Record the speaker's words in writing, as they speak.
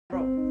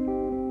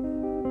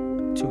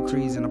Two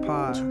Crees in a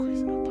pod.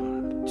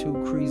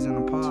 Two Crees in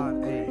a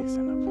pod. Hey.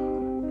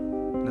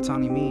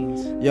 Natani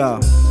means. Yo.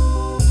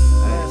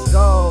 Let's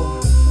go.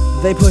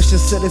 They pushed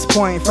us to this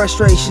point,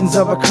 frustrations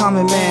of a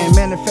common man.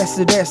 Manifest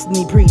the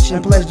destiny, preach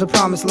and pledge the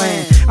promised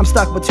land. I'm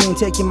stuck between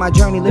taking my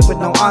journey, live with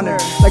no honor.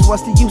 Like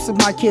what's the use if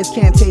my kids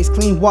can't taste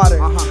clean water?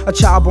 A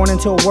child born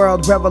into a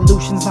world,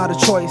 revolution's not a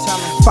choice.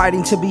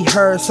 Fighting to be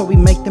heard, so we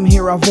make them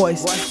hear our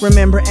voice.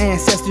 Remember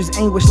ancestors'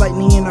 anguish,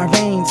 lightning in our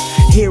veins.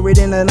 Hear it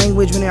in the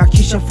language when they are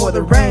kissing for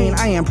the rain.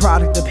 I am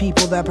product of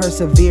people that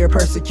persevere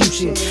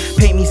persecution.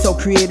 Paint me so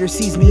creator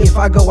sees me if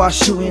I go out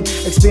shooting.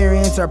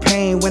 Experience our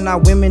pain when our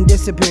women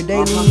disappear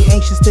daily.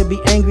 Anxious to be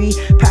angry,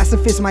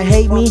 pacifists might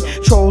hate me.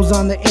 Trolls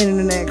on the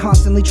internet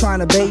constantly trying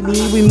to bait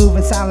me. We move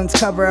in silence,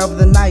 cover of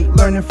the night,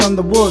 learning from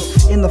the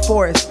wolves in the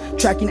forest,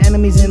 tracking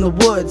enemies in the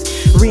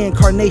woods.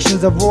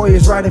 Reincarnations of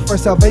warriors riding for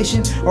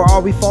salvation, or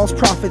are we false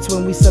prophets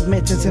when we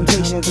submit to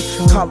temptation?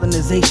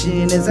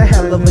 Colonization is a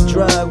hell of a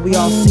drug. We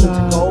all seem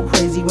to go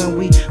crazy when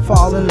we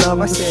fall in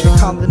love. I said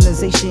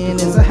colonization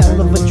is a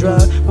hell of a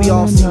drug. We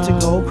all seem to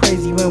go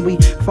crazy when we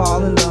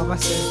fall in love. I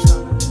said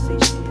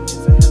colonization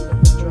is a hell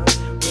of a drug.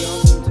 We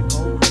all seem to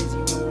go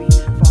crazy when we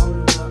fall in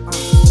love.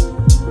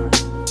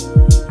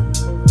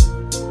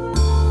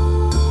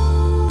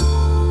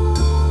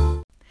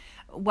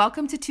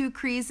 Welcome to Two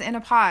Crees in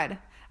a Pod.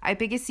 Ay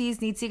pigasis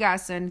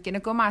nitzigasun,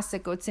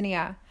 ginakomase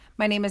kotsinia.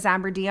 My name is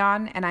Amber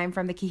Dion, and I'm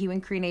from the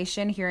Kihiwin Cree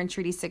Nation here in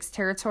Treaty 6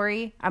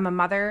 territory. I'm a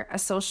mother, a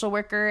social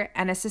worker,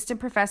 and assistant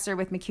professor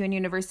with MacEwan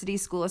University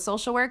School of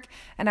Social Work,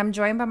 and I'm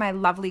joined by my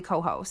lovely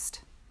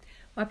co-host.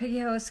 Welcome,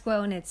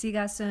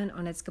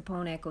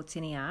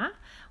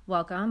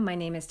 my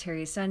name is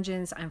Terry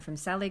Sunjins. I'm from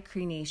Salt Lake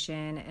Cree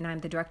Nation, and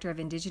I'm the Director of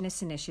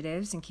Indigenous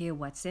Initiatives in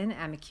Kihiwetsin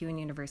at MacEwan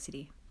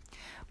University.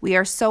 We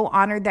are so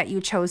honored that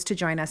you chose to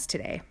join us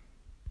today.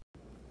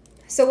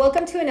 So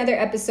welcome to another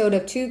episode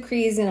of Two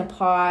Crees in a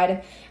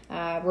Pod.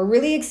 We're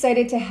really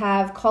excited to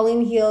have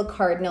Colleen Heal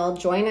Cardinal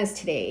join us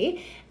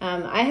today.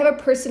 I have a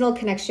personal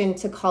connection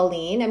to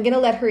Colleen. I'm going to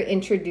let her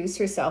introduce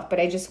herself, but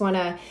I just want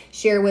to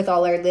share with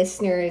all our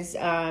listeners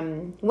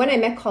when I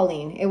met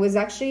Colleen. It was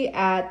actually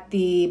at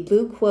the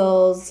Blue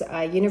Quills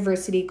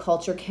University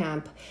Culture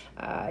Camp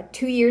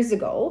 2 years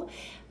ago.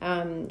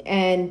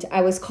 And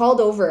I was called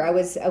over. I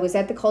was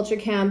at the culture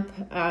camp,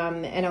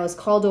 and I was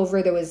called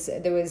over. There was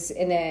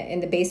in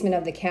the basement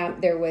of the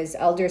camp, there was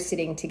elders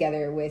sitting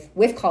together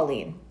with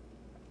Colleen,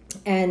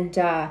 and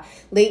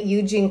late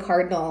Eugene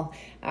Cardinal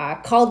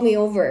called me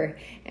over,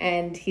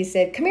 and he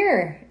said, "Come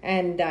here,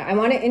 and I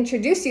want to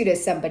introduce you to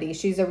somebody.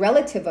 She's a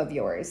relative of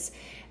yours."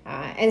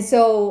 And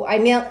so I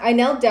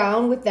knelt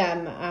down with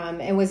them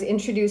and was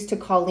introduced to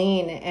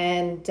Colleen,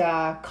 and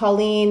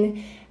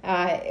Colleen.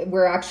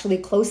 We're actually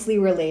closely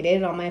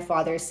related on my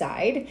father's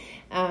side.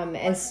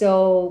 And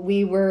so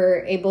we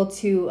were able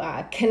to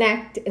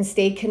connect and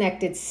stay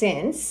connected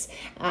since.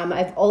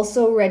 I've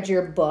also read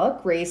your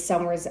book, Raised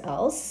Somewhere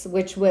Else,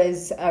 which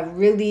was a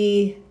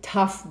really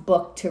tough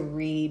book to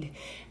read.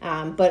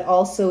 But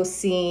also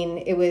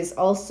it was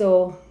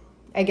also,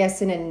 I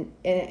guess, in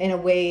a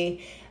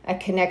way, a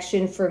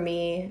connection for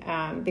me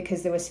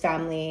because there was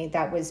family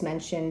that was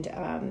mentioned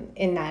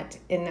in that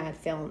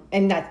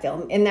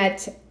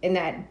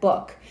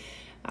book,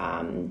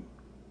 and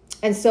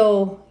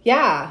so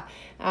yeah.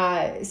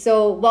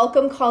 So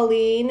welcome,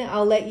 Colleen.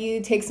 I'll let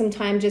you take some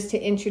time just to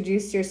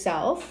introduce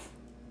yourself.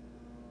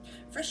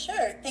 For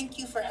sure. Thank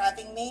you for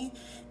having me.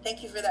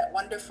 Thank you for that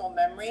wonderful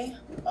memory.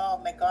 Oh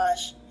my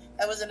gosh,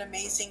 that was an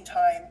amazing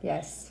time.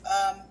 Yes.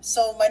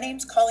 So my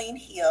name's Colleen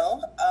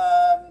Heal.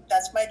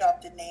 That's my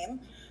adopted name.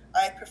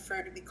 I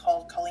prefer to be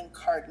called Colleen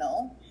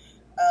Cardinal.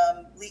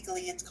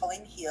 Legally, it's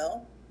Colleen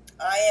Heal.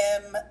 I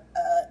am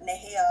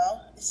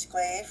Nehiyao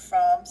Isque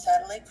from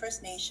Saddle Lake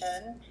First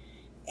Nation,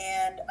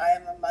 and I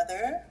am a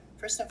mother.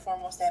 First and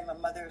foremost, I am a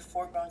mother of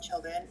 4 grown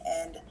children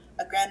and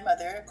a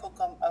grandmother,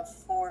 Kokom, of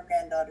 4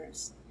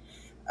 granddaughters.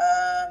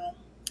 I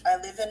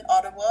live in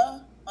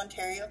Ottawa,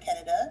 Ontario,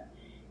 Canada,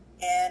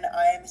 and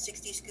I am a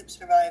 60 Scoop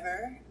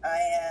survivor.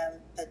 I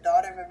am the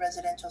daughter of a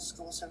residential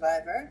school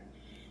survivor.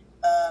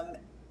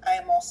 I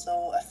am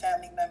also a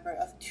family member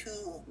of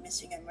 2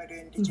 missing and murdered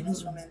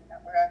Indigenous women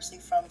that were actually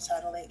from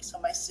Saddle Lake. So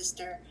my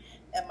sister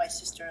and my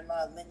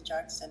sister-in-law, Lynn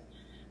Jackson.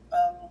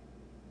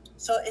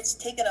 So it's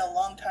taken a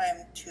long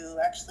time to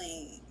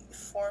actually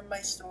form my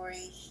story,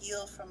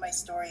 heal from my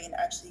story, and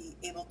actually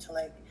able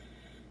to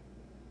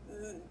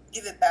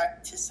give it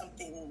back to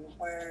something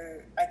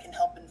where I can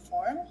help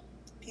inform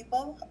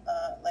people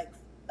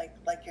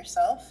like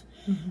yourself,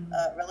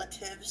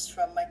 relatives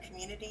from my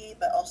community,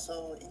 but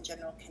also in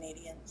general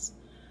Canadians.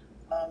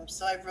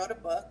 So I wrote a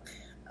book.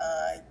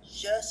 I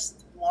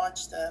just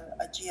launched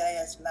a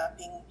GIS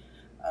mapping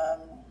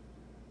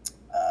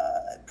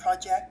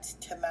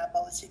project to map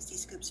all the 60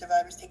 Scoop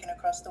survivors taken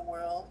across the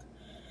world.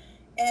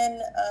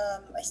 And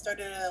I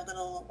started a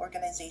little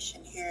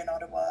organization here in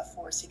Ottawa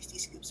for 60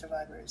 Scoop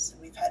survivors.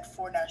 We've had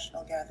 4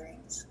 national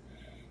gatherings.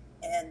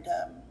 And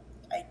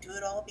I do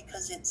it all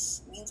because it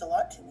means a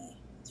lot to me.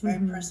 It's very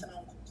personal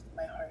and close to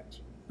my heart.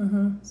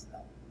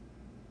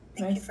 So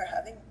Thank you for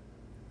having me.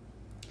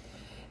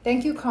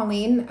 Thank you,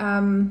 Colleen.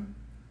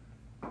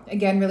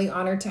 Again, really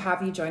honored to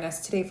have you join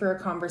us today for a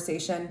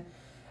conversation.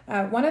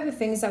 One of the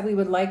things that we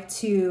would like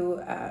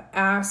to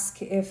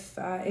ask, if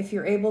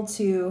you're able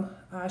to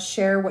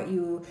share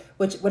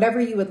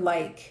whatever you would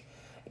like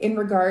in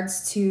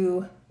regards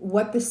to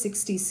what the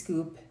 60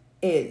 Scoop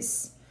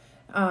is.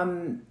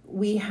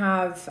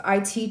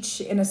 I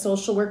teach in a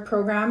social work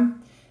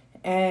program,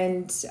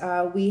 and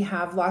we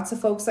have lots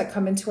of folks that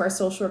come into our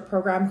social work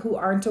program who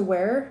aren't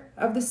aware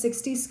of the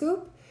 60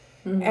 Scoop.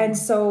 Mm-hmm. And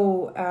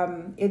so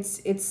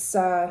it's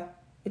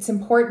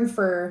important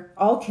for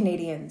all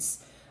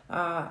Canadians,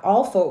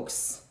 all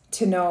folks,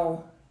 to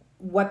know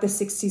what the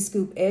 60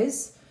 Scoop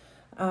is,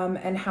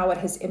 and how it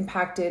has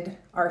impacted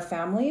our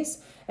families.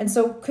 And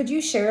so could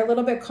you share a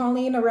little bit,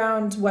 Colleen,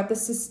 around what the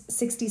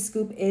 60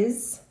 Scoop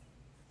is?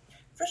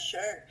 For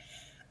sure.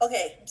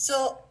 Okay,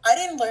 so I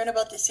didn't learn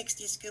about the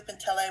 60 Scoop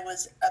until I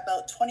was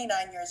about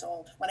 29 years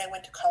old, when I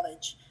went to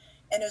college.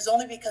 And it was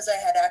only because I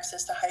had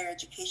access to higher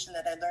education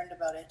that I learned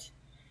about it.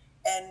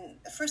 And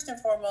first and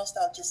foremost,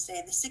 I'll just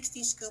say the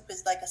 60 Scoop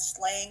is like a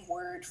slang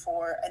word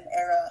for an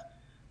era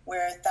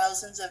where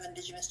thousands of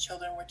Indigenous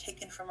children were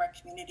taken from our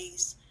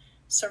communities,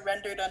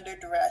 surrendered under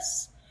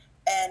duress,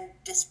 and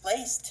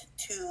displaced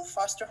to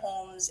foster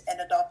homes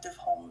and adoptive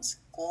homes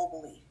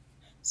globally.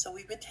 So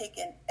we've been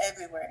taken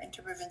everywhere,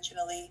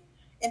 interprovincially,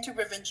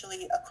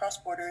 across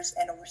borders,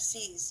 and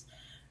overseas.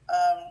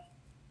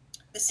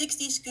 The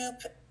 60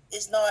 Scoop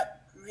is not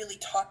really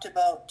talked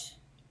about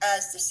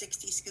as the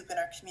 60 Scoop in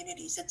our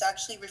communities. It's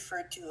actually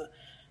referred to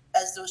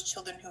as those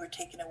children who were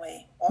taken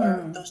away,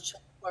 or those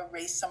children who are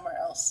raised somewhere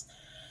else.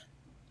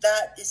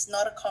 That is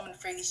not a common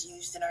phrase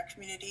used in our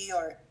community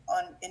or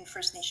in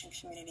First Nation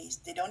communities.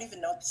 They don't even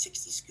know what the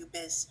 60 Scoop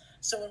is.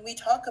 So when we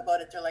talk about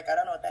it, they're like, I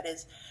don't know what that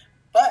is.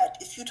 But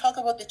if you talk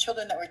about the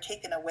children that were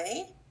taken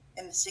away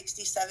in the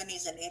 60s,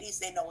 70s, and 80s,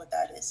 they know what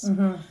that is.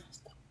 Mm-hmm. And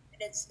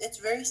it's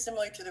very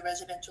similar to the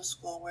residential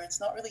school, where it's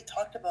not really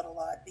talked about a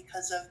lot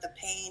because of the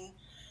pain,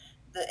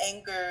 the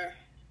anger,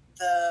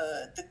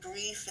 the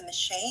grief, and the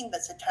shame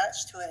that's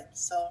attached to it.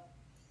 So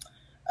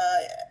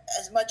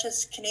as much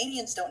as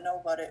Canadians don't know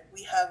about it,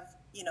 we have,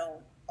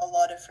 a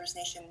lot of First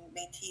Nation,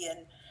 Métis,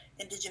 and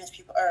Indigenous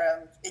people,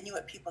 or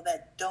Inuit people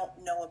that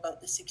don't know about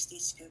the 60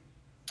 Scoop.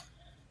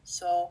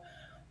 So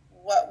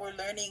what we're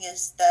learning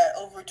is that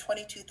over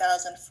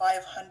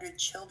 22,500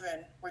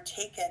 children were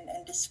taken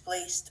and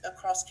displaced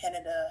across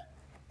Canada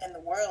and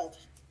the world.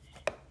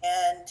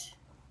 And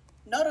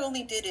not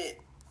only did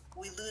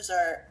we lose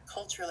our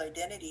cultural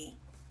identity,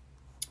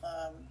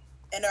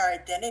 and our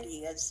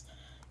identity as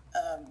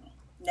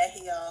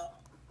Nehiyawh,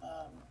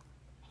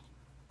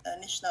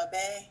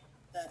 Anishinaabe,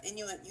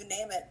 Inuit, you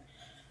name it,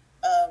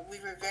 we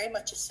were very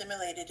much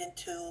assimilated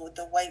into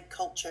the white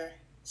culture.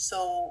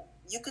 So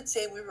you could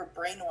say we were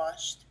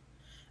brainwashed.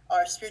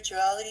 Our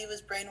spirituality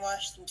was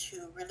brainwashed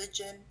into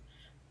religion.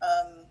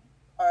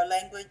 Our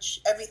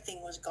language,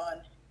 everything was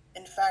gone.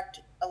 In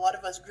fact, a lot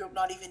of us grew up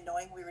not even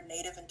knowing we were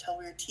Native until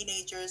we were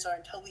teenagers or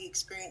until we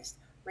experienced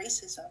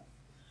racism.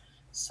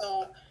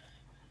 So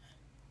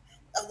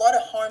a lot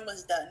of harm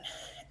was done.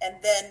 And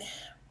then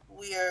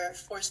we are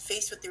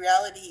faced with the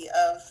reality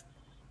of,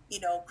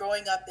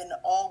 growing up in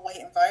all white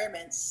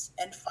environments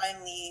and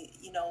finally,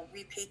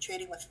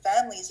 repatriating with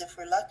families if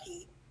we're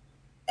lucky,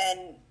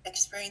 and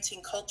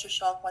experiencing culture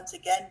shock once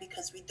again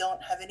because we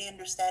don't have any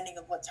understanding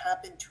of what's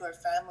happened to our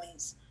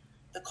families,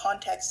 the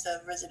context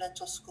of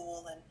residential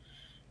school, and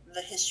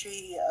the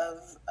history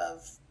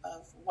of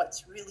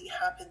what's really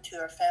happened to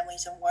our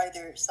families and why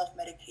they're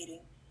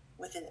self-medicating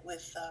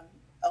with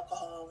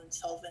alcohol and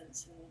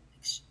solvents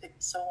and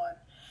so on.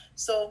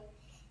 So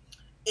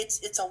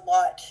it's a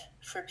lot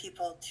for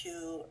people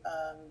to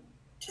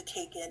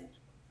take in.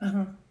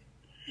 Mm-hmm.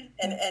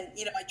 And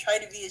I try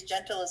to be as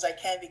gentle as I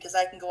can because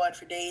I can go on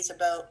for days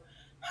about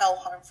how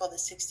harmful the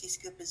 60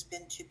 Scoop has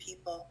been to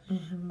people.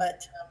 Mm-hmm.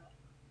 But,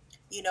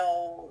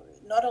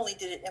 not only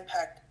did it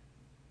impact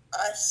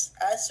us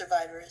as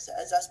survivors,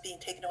 as us being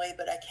taken away,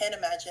 but I can't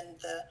imagine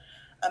the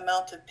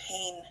amount of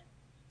pain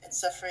and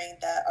suffering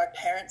that our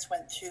parents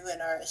went through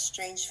and our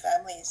estranged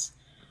families,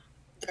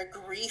 their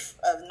grief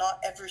of not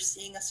ever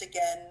seeing us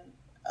again,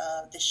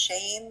 the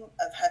shame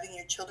of having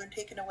your children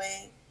taken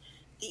away,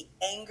 the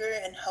anger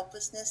and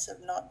helplessness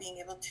of not being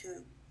able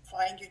to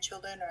find your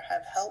children or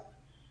have help.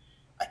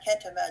 I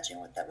can't imagine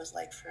what that was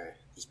like for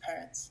these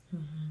parents.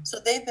 Mm-hmm. So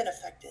they've been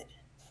affected.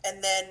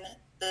 And then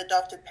the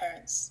adopted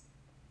parents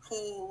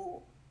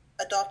who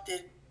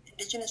adopted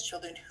Indigenous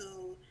children,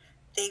 who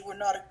they were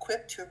not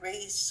equipped to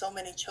raise so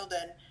many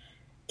children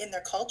in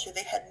their culture.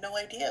 They had no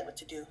idea what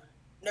to do.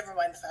 Never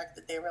mind the fact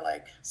that they were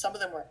some of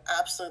them were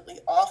absolutely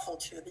awful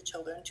to the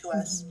children, to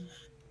us. Mm-hmm.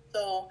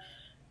 So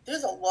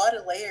there's a lot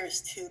of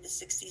layers to the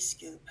 60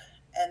 Scoop,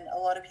 and a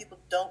lot of people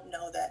don't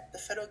know that the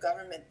federal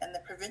government and the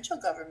provincial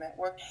government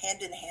worked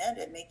hand in hand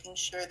at making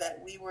sure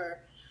that we were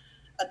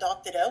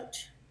adopted out.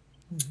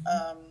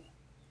 Mm-hmm.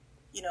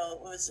 It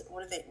was,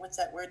 what's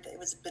that word? It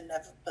was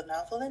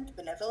benevolent,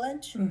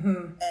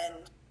 mm-hmm.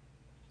 and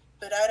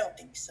but I don't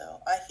think so.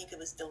 I think it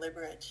was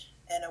deliberate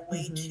and a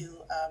way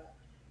to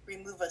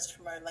remove us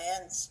from our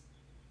lands.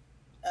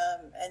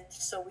 And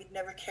so we'd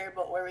never care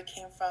about where we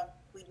came from.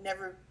 We'd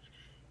never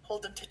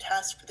hold them to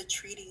task for the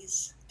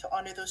treaties, to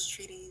honor those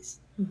treaties.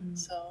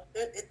 So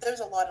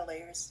there's a lot of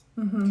layers.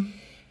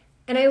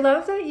 And I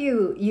love that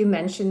you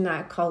mentioned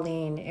that,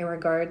 Colleen, in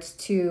regards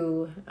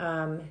to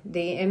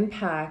the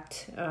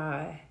impact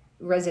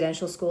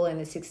residential school and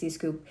the 60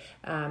 Scoop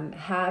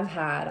have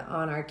had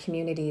on our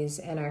communities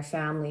and our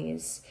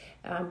families.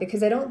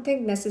 Because I don't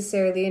think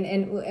necessarily,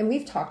 and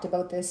we've talked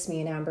about this,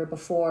 me and Amber,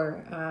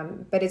 before,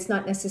 but it's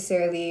not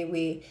necessarily,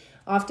 we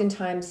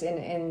oftentimes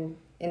in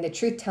the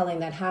truth-telling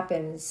that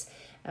happens,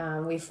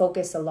 we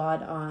focus a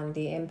lot on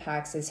the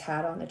impacts it's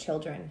had on the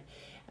children.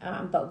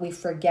 But we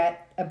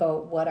forget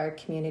about what our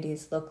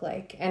communities look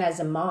like. And as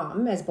a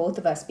mom, as both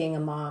of us being a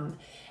mom,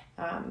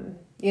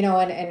 you know,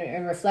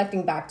 and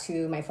reflecting back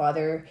to my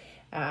father,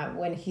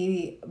 when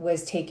he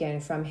was taken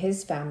from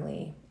his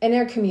family and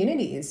our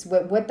communities,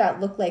 what that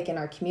looked like in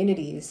our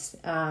communities,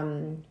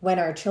 when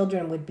our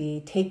children would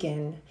be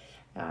taken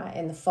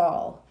in the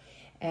fall,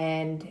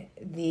 and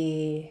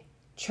the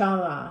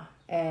trauma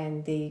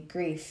and the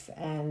grief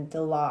and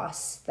the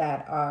loss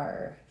that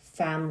our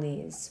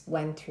families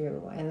went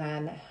through, and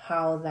then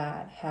how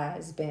that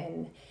has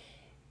been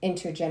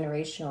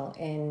intergenerational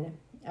in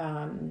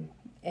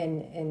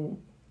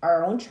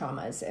our own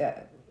traumas,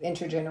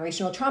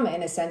 intergenerational trauma,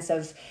 in a sense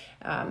of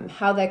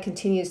how that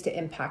continues to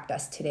impact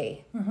us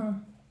today.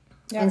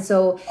 Yeah. And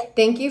so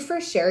thank you for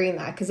sharing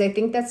that, because I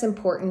think that's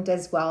important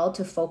as well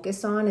to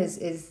focus on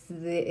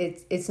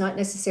it's not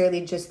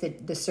necessarily just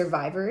the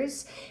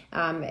survivors.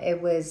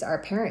 It was our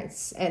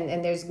parents,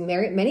 and there's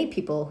many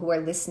people who are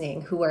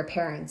listening who are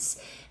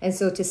parents. And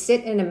so to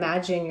sit and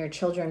imagine your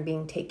children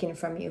being taken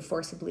from you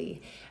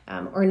forcibly,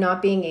 or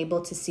not being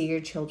able to see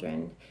your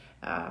children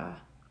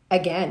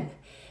again,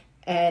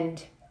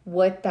 and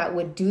what that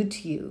would do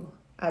to you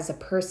as a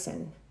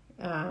person,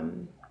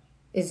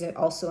 is it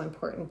also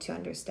important to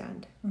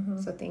understand.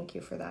 So thank you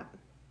for that.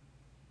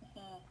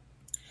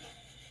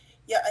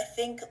 Yeah, I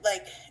think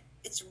like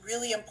it's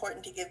really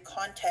important to give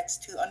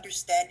context to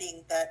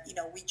understanding that, you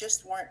know, we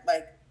just weren't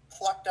like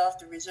plucked off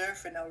the reserve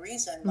for no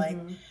reason. Like,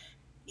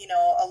 you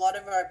know, a lot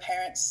of our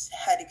parents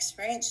had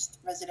experienced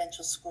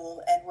residential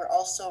school, and we're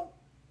also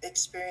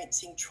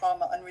experiencing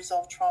trauma,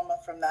 unresolved trauma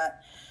from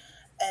that.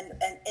 And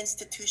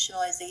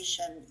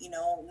institutionalization, you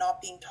know,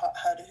 not being taught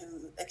how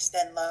to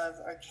extend love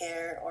or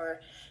care,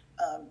 or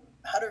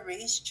how to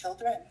raise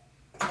children.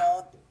 You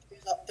know,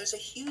 there's a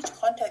huge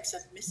context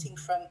that's missing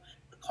from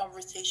the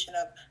conversation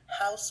of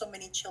how so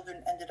many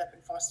children ended up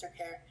in foster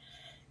care.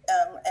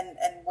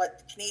 And what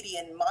the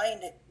Canadian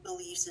mind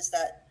believes is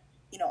that,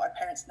 you know, our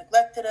parents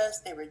neglected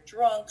us, they were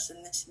drunks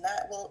and this and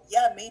that. Well,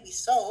 yeah, maybe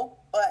so,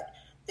 but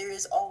there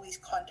is always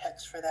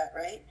context for that,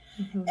 right?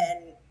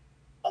 And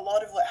a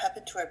lot of what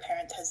happened to our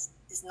parents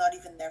is not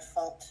even their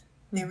fault.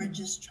 They were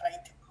just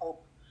trying to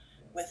cope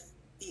with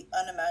the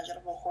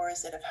unimaginable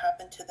horrors that have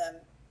happened to them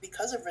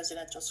because of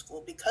residential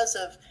school, because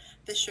of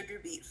the sugar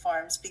beet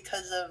farms,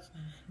 because of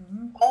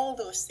all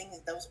those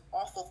things, those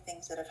awful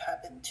things that have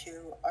happened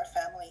to our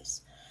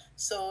families.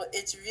 So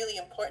it's really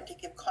important to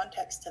give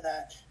context to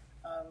that.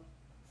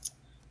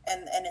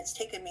 And it's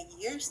taken me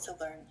years to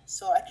learn.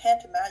 So I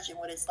can't imagine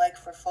what it's like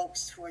for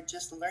folks who are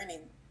just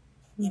learning,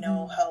 you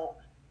know, how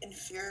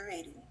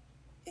infuriating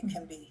it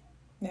can be.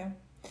 Yeah.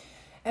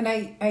 And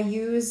I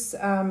use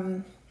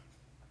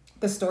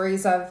the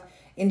stories of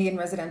Indian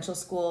residential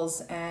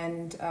schools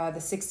and the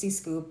 60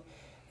 Scoop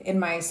in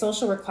my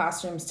social work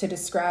classrooms to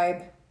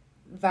describe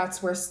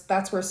that's where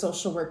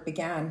social work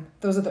began.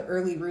 Those are the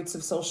early roots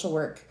of social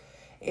work,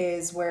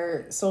 is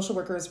where social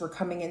workers were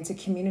coming into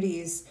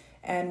communities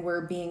and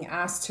were being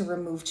asked to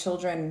remove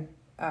children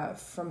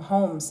from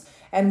homes.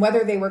 And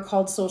whether they were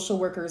called social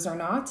workers or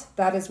not,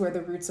 that is where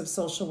the roots of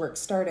social work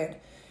started.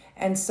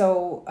 And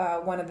so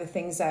one of the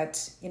things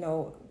that, you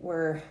know,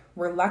 we're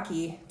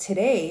lucky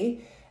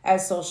today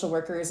as social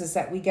workers is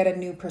that we get a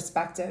new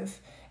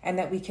perspective and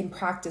that we can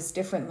practice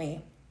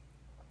differently.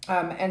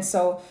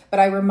 But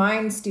I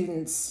remind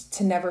students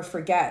to never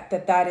forget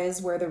that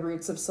is where the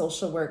roots of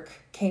social work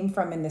came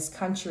from in this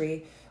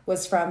country,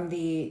 was from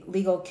the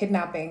legal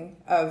kidnapping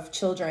of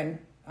children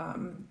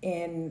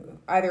in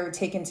either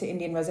taken to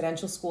Indian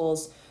residential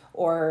schools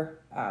or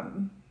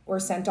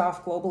sent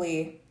off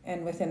globally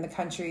and within the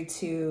country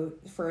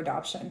for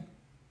adoption.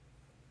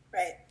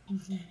 Right.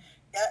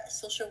 Yeah,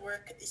 social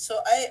work. So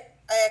I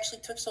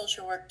actually took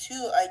social work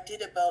too. I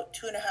did about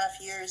 2.5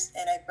 years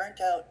and I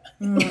burnt out.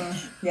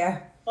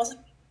 Yeah.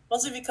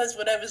 Mostly because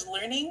what I was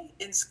learning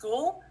in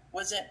school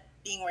wasn't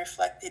being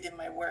reflected in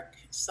my work.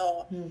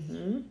 So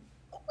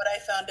what I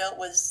found out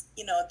was,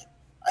 you know,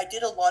 I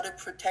did a lot of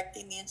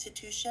protecting the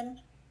institution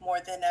more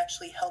than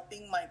actually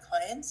helping my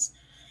clients.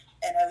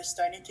 And I was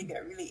starting to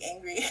get really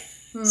angry.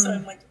 So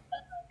I'm like,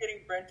 I'm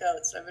getting burnt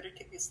out, so I better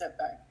take a step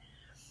back.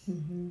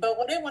 But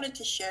what I wanted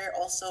to share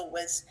also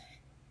was,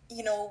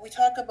 you know, we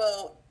talk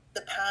about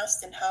the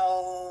past and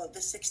how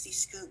the 60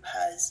 Scoop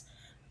has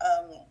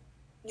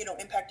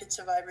impacted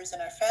survivors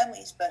and our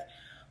families. But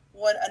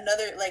one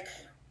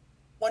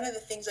of the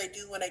things I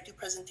do when I do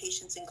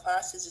presentations in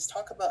classes is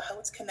talk about how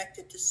it's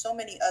connected to so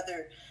many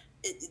other,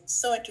 it's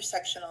so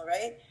intersectional,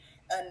 right?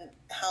 And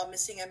how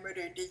missing and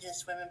murdered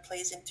Indigenous women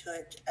plays into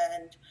it,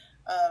 and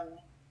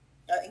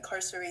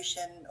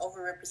incarceration,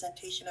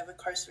 overrepresentation of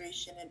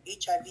incarceration, and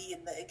HIV.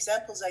 And the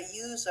examples I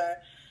use are,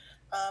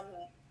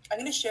 I'm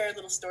going to share a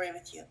little story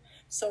with you.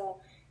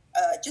 So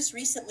just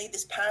recently,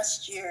 this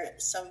past year,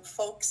 some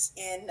folks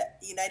in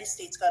the United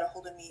States got a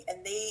hold of me,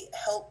 and they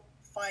help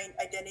find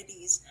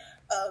identities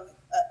of,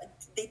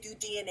 they do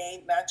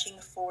DNA matching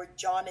for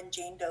John and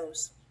Jane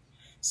Does.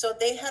 So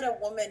they had a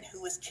woman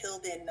who was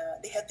killed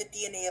they had the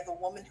DNA of a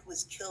woman who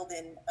was killed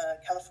in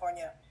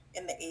California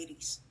in the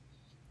 80s.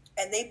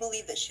 And they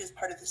believe that she was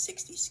part of the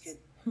 60 scoop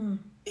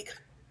because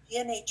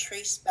DNA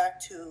traced back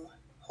to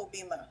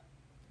Hobima.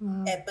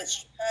 Wow. But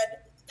she had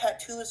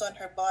tattoos on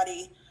her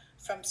body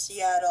from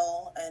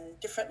Seattle and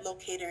different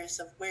locators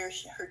of where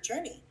her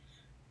journey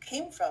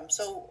came from.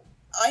 So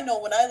I know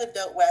when I lived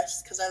out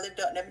west, because I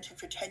lived out in Edmonton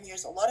for 10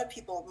 years, a lot of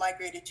people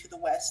migrated to the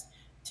west,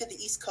 to the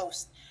East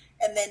Coast,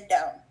 and then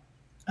down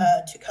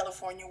to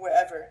California,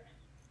 wherever.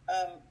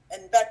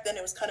 And back then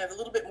it was kind of a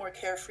little bit more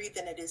carefree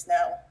than it is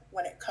now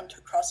when it comes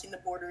to crossing the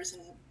borders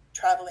and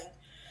traveling.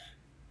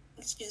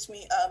 Excuse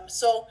me.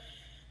 So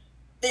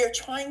they're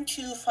trying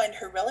to find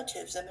her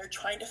relatives, and they're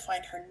trying to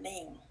find her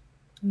name.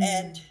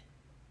 And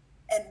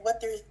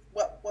what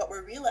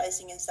we're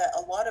realizing is that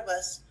a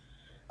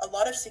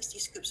lot of 60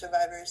 Scoop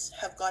survivors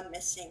have gone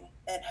missing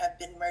and have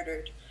been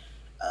murdered,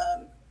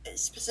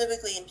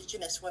 specifically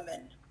Indigenous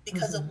women,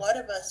 because a lot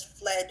of us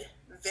fled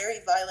very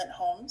violent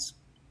homes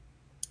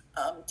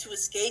to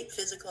escape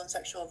physical and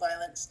sexual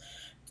violence,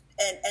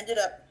 and ended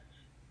up,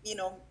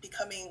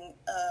 becoming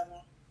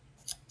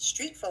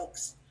street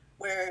folks,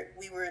 where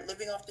we were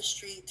living off the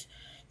street,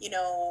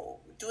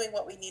 doing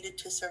what we needed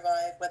to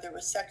survive, whether it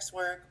was sex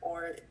work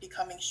or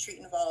becoming street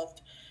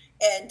involved,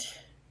 and,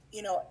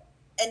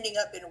 ending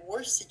up in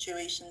worse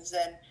situations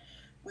than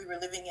we were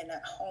living in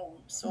at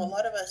home. So a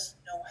lot of us,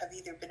 have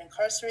either been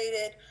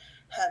incarcerated,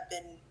 have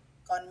been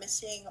gone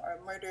missing, or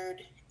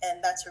murdered,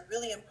 and that's a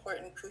really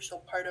important, crucial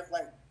part of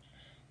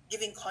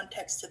giving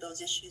context to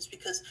those issues,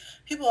 because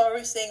people are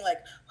always saying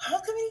how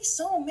come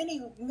so many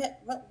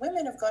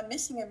women have gone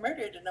missing and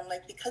murdered? And I'm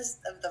like, because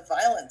of the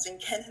violence in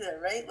Canada,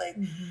 right?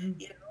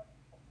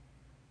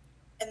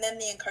 And then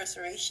the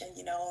incarceration,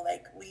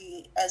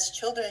 we as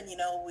children,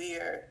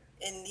 we're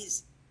in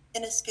these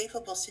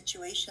inescapable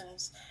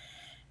situations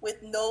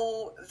with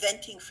no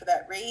venting for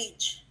that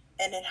rage,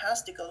 and it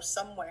has to go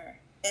somewhere.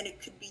 And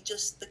it could be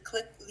just the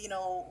click,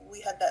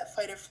 we had that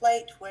fight or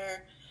flight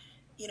where,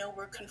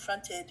 we're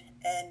confronted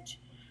and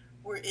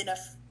we're in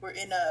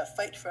a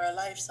fight for our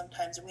lives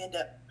sometimes, and we end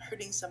up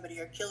hurting somebody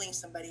or killing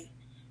somebody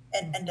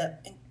and end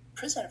up in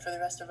prison for the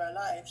rest of our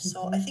lives.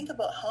 So I think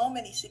about how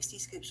many 60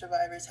 Scoop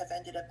survivors have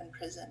ended up in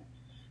prison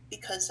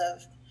because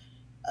of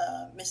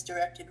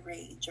misdirected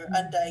rage or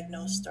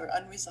undiagnosed or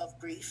unresolved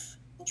grief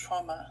and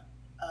trauma,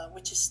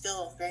 which is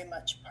still very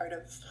much part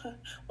of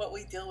what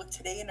we deal with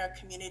today in our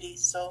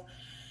communities. So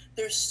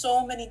there's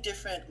so many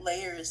different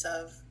layers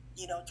of,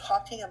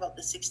 talking about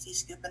the 60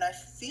 Scoop, and I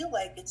feel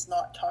like it's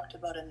not talked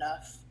about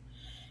enough.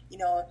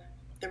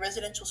 The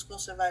residential school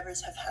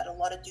survivors have had a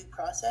lot of due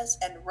process,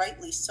 and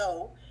rightly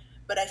so,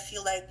 but I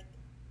feel like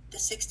the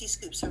 60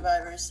 Scoop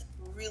survivors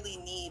really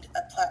need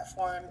a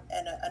platform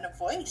and a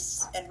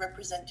voice and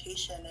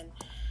representation, and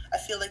I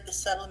feel like the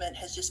settlement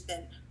has just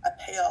been a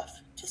payoff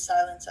to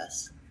silence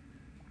us.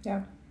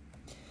 Yeah.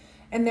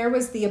 And there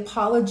was the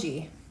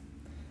apology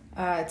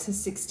to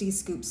 60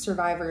 Scoop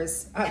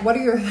survivors. What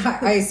are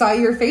I saw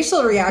your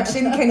facial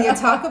reaction. Can you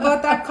talk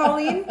about that,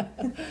 Colleen?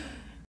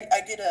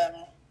 I did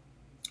a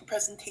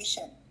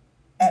presentation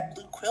at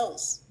Blue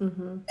Quills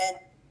and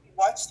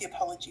watched the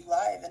apology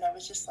live, and I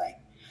was just like,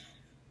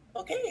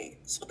 okay,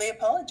 so they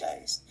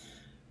apologized.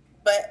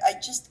 But I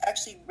just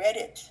actually read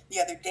it the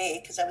other day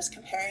because I was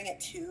comparing it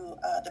to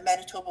the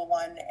Manitoba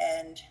one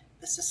and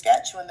the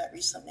Saskatchewan that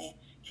recently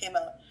came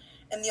out.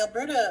 And the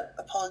Alberta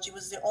apology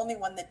was the only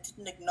one that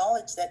didn't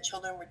acknowledge that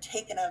children were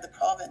taken out of the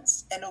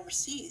province and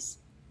overseas.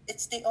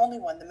 It's the only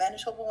one. The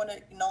Manitoba one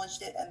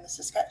acknowledged it, and the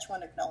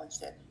Saskatchewan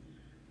acknowledged it.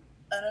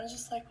 And I was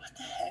just like, what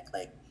the heck?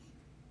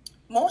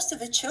 Most of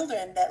the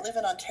children that live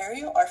in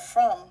Ontario are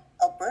from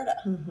Alberta.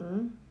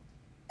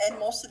 And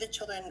most of the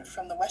children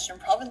from the Western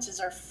provinces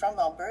are from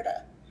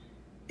Alberta,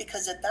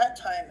 because at that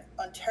time,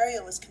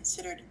 Ontario was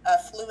considered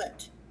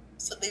affluent.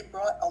 So they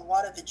brought a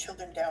lot of the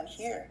children down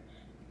here.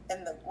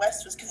 And the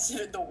West was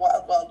considered the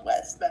wild, wild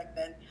West back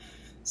then.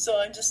 So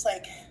I'm just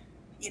like,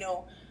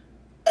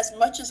 as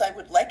much as I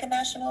would like a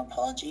national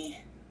apology,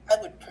 I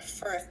would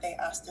prefer if they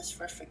asked us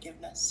for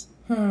forgiveness.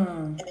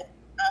 And if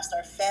they asked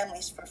our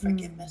families for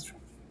forgiveness for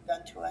what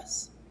done to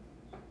us.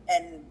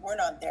 And we're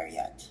not there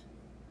yet.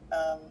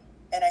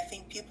 And I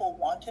think people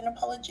want an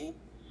apology,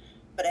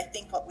 but I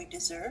think what we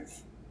deserve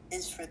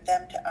is for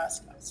them to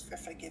ask us for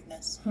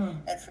forgiveness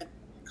and for them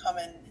to come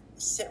and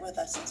sit with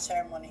us in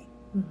ceremony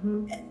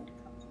and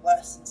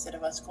us instead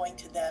of us going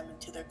to them and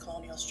to their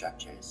colonial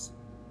structures.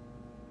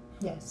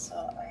 Yes. So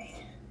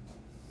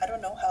I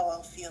don't know how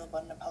I'll feel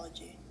about an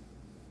apology.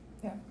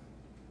 Yeah.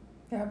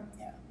 Yeah.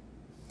 Yeah.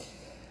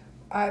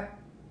 I'm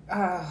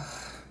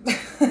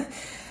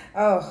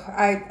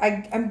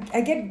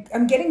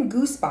getting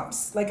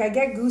goosebumps. Like I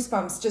get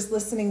goosebumps just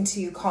listening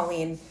to you,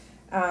 Colleen.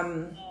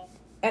 And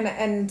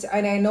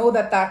I know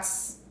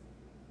that's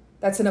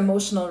an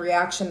emotional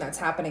reaction that's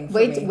happening for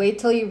me. Wait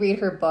till you read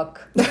her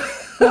book.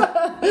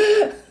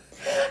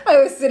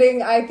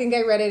 I think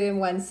I read it in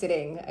one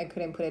sitting. I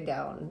couldn't put it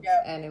down.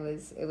 Yeah. And it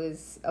was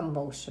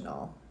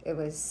emotional. It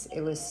was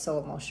so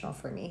emotional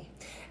for me.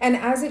 And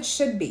as it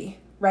should be,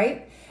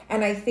 right?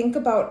 And I think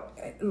about,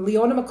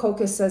 Leona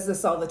Makokis says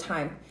this all the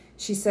time.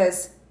 She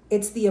says,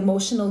 it's the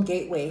emotional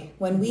gateway.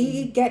 When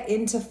we get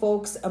into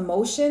folks'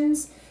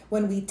 emotions,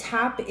 when we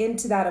tap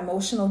into that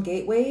emotional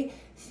gateway,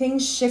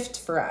 things shift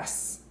for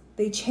us.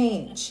 They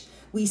change.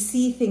 We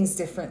see things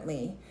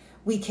differently.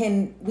 We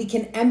can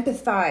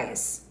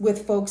empathize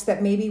with folks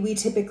that maybe we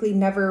typically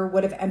never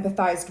would have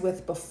empathized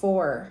with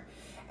before.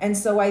 And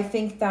so I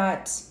think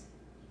that,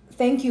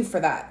 thank you for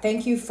that.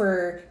 Thank you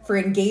for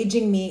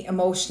engaging me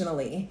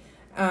emotionally.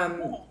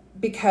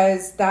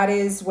 Because that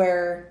is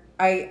where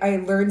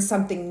I learned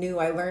something new.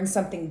 I learned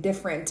something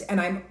different, and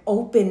I'm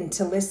open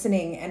to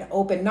listening and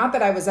open. Not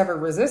that I was ever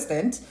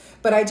resistant,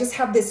 but I just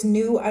have this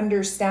new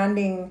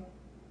understanding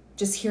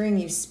just hearing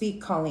you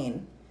speak,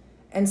 Colleen.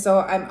 And so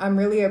I'm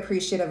really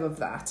appreciative of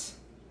that.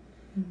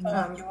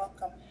 You're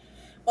welcome.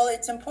 Well,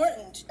 it's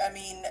important. I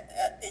mean,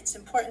 it's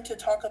important to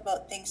talk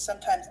about things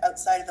sometimes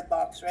outside of the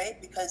box,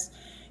 right? Because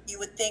you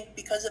would think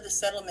because of the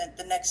settlement,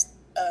 the next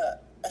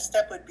a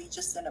step would be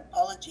just an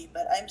apology.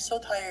 But I'm so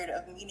tired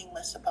of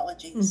meaningless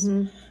apologies.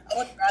 I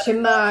would rather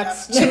not have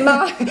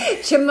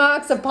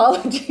Chimok's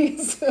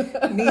apologies.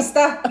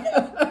 Nista?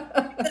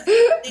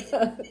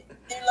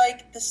 They're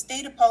like the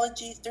state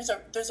apologies. There's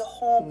a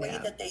whole way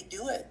that they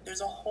do it.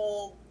 There's a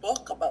whole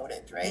book about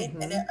it, right?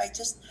 And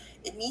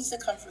it needs to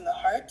come from the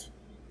heart,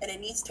 and it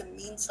needs to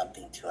mean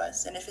something to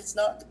us. And if it's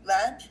not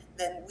that,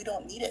 then we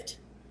don't need it.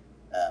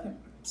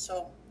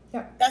 So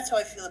that's how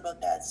I feel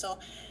about that. So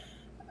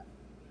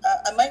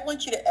I might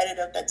want you to edit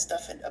out that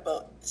stuff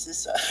about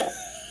this.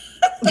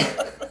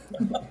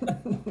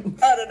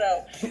 I don't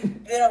know.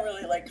 They don't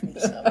really like me,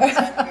 so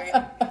I'm very...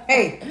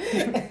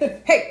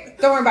 Hey,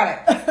 don't worry about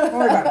it. Don't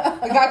worry about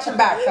it. We got your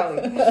back,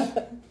 Kelly.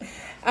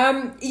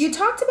 You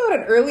talked about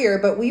it earlier,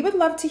 but we would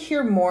love to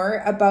hear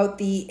more about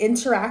the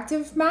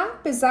interactive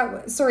map.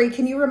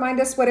 Can you remind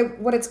us what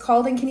it's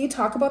called, and can you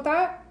talk about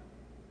that?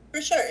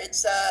 For sure.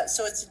 It's a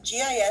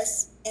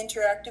GIS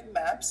interactive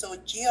map. So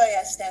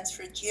GIS stands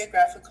for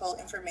Geographical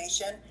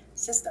Information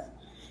System.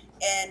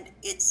 And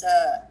it's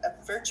a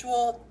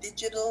virtual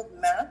digital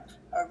map,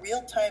 a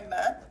real-time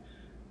map,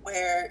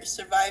 where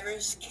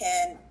survivors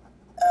can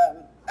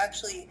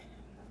actually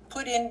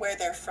put in where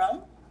they're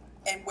from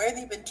and where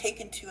they've been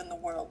taken to in the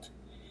world.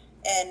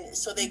 And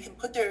so they can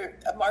put a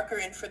marker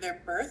in for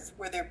their birth,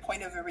 where their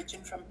point of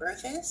origin from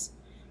birth is,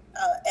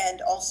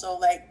 and also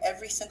like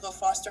every single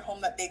foster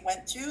home that they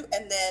went to.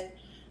 And then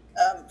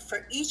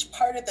for each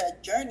part of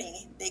that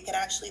journey, they can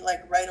actually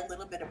like write a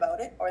little bit about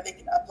it, or they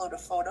can upload a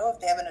photo if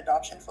they have an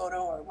adoption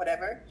photo or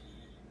whatever.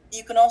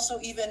 You can also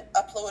even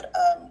upload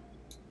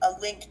a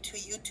link to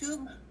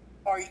YouTube,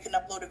 or you can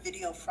upload a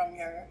video from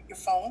your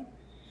phone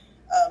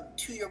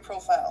to your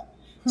profile.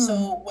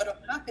 So what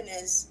will happen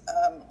is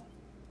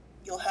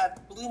you'll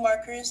have blue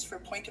markers for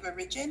point of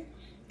origin,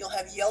 you'll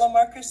have yellow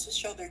markers to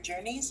show their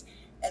journeys,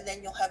 and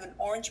then you'll have an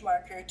orange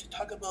marker to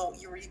talk about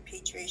your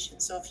repatriation.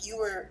 So if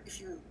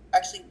you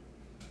actually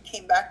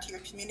came back to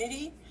your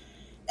community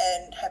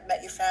and have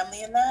met your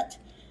family in that,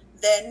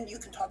 then you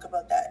can talk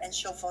about that and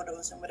show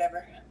photos and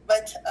whatever.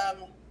 But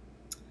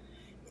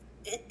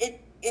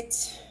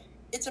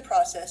it's a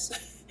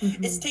process.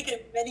 It's taken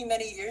many,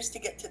 many years to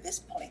get to this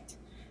point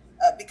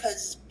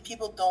because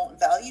people don't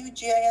value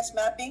GIS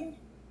mapping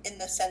in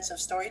the sense of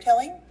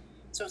storytelling.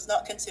 So it's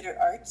not considered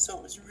art. So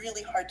it was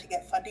really hard to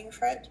get funding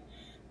for it.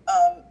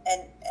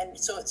 And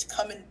so it's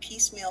come in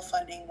piecemeal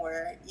funding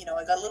where,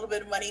 I got a little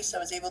bit of money, so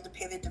I was able to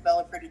pay the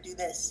developer to do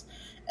this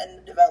and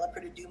the developer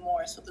to do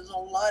more. So there's a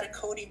lot of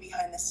coding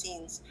behind the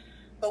scenes.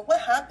 But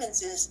what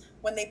happens is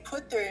when they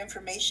put their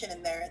information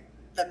in there,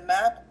 the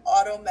map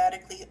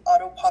automatically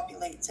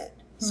auto-populates it.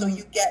 So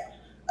you get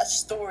a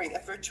story, a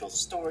virtual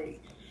story.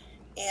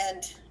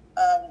 And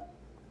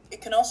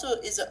it can also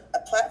is a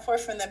platform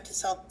for them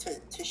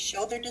to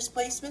show their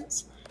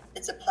displacements.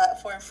 It's a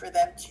platform for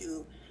them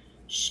to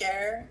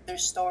share their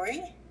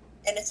story,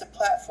 and it's a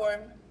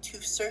platform to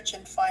search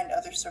and find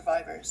other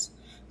survivors.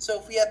 So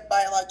if we have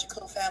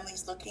biological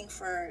families looking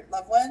for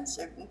loved ones,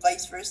 or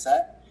vice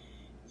versa,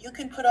 you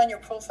can put on your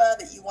profile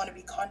that you want to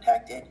be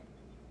contacted,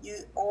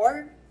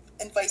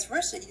 and vice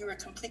versa, you're in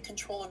complete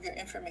control of your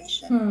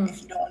information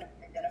if you don't want to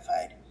be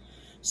identified.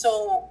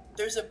 So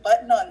there's a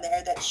button on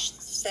there that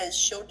says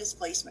show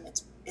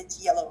displacement.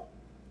 It's yellow.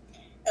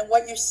 And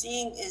what you're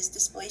seeing is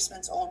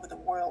displacements all over the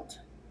world.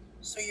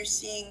 So you're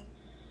seeing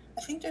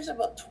I think there's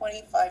about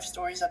 25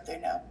 stories up there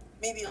now,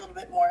 maybe a little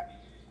bit more.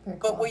 Very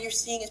But cool. what you're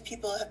seeing is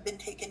people have been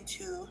taken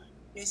to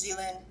New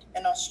Zealand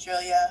and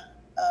Australia.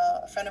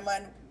 A friend of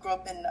mine grew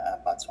up in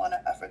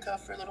Botswana, Africa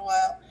for a little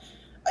while.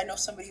 I know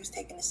somebody who was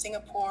taken to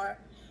Singapore.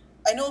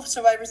 I know of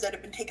survivors that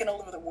have been taken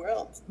all over the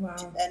world. Wow.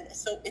 And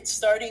so it's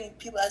starting,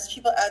 as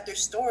people add their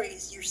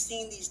stories, you're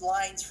seeing these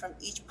lines from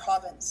each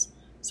province.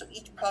 So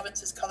each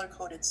province is color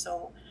coded.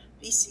 So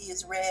BC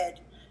is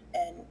red,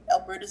 and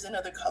Alberta is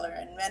another color,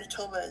 and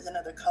Manitoba is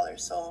another color.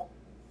 So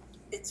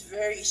it's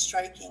very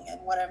striking.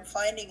 And what I'm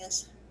finding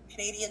is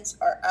Canadians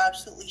are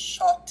absolutely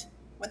shocked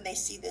when they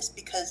see this,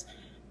 because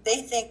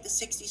they think the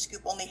 60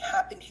 Scoop only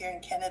happened here in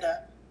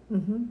Canada.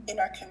 In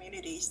our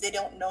communities. They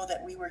don't know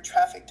that we were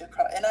trafficked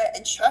across.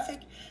 And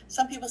traffic,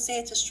 some people say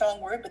it's a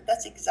strong word, but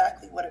that's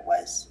exactly what it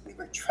was. We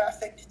were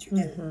trafficked through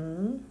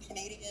the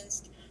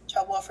Canadians'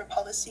 child welfare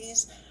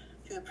policies,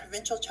 through the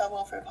provincial child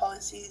welfare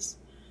policies.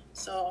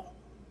 So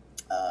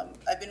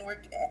I've been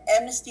working.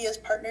 Amnesty has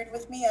partnered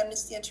with me.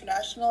 Amnesty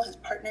International has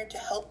partnered to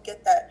help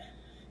get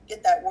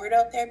that word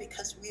out there,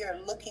 because we are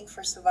looking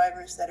for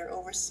survivors that are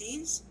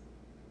overseas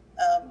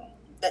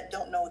that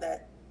don't know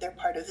that they're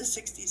part of the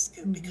 60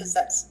 Scoop, because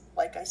that's,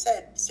 like I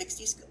said,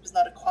 60 Scoop is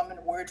not a common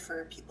word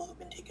for people who've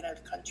been taken out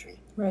of the country.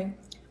 Right.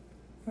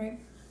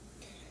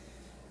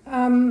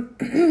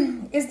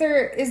 Is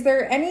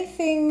there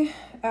anything,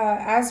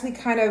 as we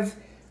kind of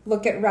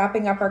look at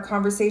wrapping up our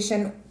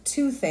conversation,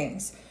 two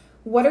things.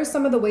 What are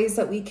some of the ways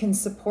that we can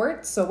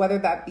support? So whether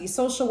that be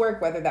social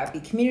work, whether that be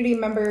community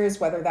members,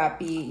 whether that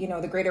be,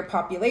 the greater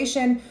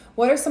population,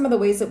 what are some of the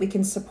ways that we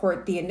can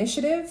support the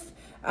initiative?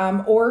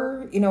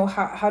 Or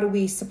how do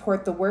we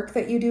support the work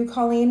that you do,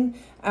 Colleen?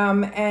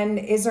 And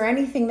is there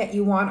anything that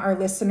you want our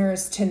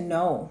listeners to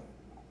know?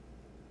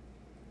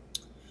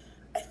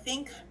 I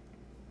think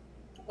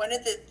one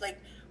of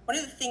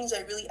the things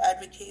I really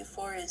advocate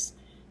for is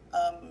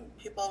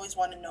people always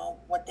want to know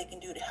what they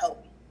can do to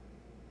help.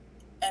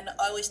 And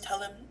I always tell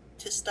them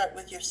to start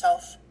with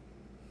yourself,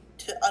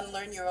 to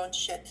unlearn your own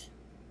shit.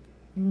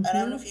 I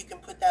don't know if you can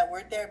put that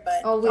word there,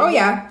 but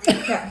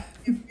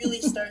it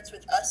really starts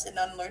with us and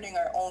unlearning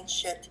our own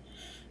shit.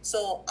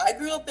 So I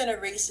grew up in a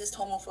racist,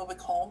 homophobic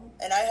home,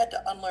 and I had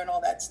to unlearn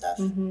all that stuff.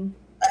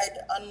 I had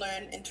to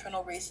unlearn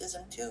internal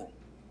racism too.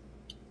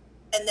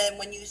 And then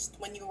when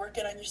you're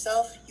working on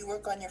yourself, you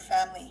work on your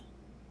family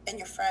and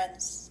your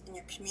friends and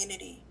your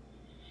community.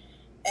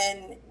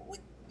 And we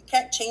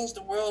can't change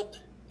the world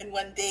in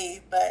one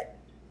day, but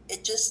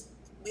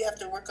we have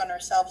to work on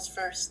ourselves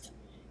first,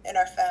 and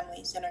our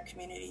families and our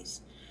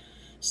communities.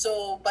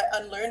 So by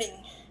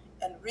unlearning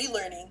and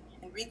relearning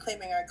and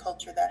reclaiming our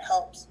culture, that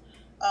helps.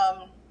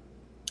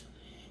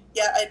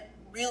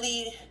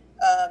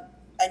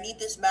 I need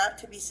this map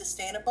to be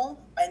sustainable.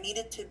 I need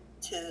it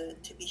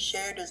to be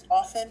shared as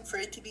often. For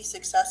it to be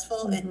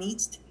successful, it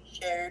needs to be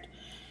shared.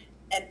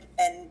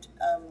 And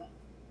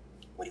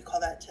what do you call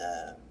that?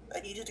 I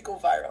need it to go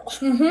viral.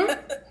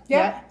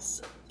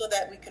 So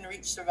that we can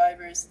reach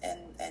survivors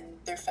and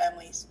their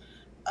families.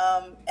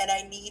 And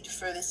I need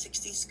for the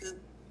 60 Scoop,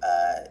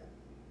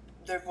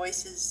 their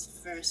voices,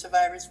 for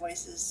survivors'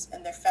 voices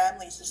and their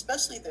families,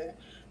 especially their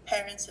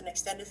parents and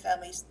extended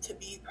families, to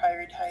be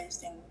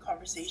prioritized in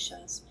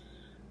conversations.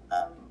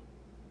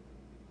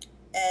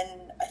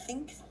 And I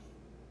think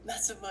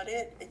that's about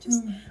it.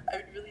 I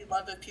would really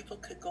love if people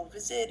could go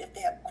visit. If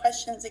they have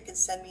questions, they can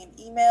send me an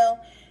email.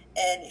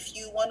 And if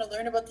you want to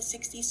learn about the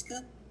 60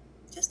 Scoop,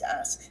 just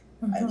ask.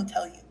 I will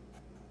tell you.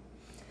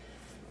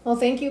 Well,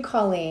 thank you,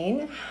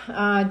 Colleen.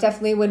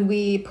 Definitely when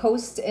we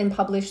post and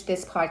publish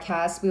this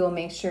podcast, we will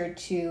make sure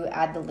to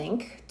add the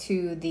link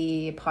to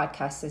the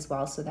podcast as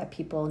well, so that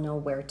people know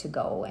where to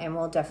go. And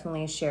we'll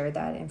definitely share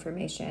that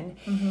information.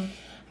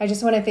 I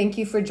just want to thank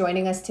you for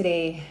joining us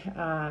today.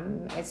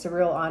 It's a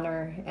real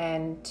honor,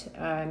 and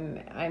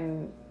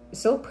I'm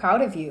so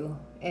proud of you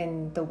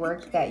in the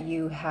work that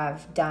you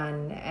have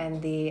done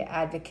and the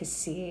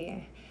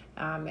advocacy.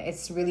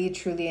 It's really,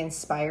 truly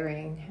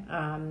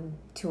inspiring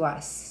to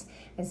us.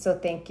 And so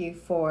thank you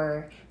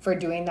for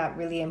doing that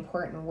really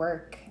important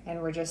work.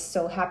 And we're just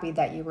so happy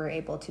that you were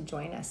able to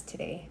join us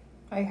today.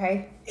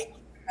 Hi. Thank you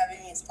for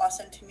having me. It's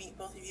awesome to meet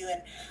both of you.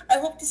 And I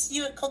hope to see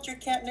you at Culture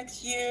Camp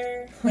next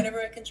year,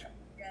 whenever I can try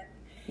again.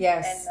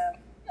 Yes.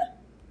 And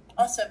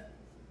awesome.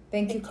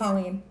 Thank you,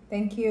 Colleen.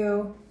 Thank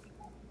you.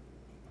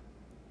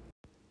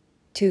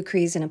 2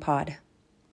 Crees in a Pod.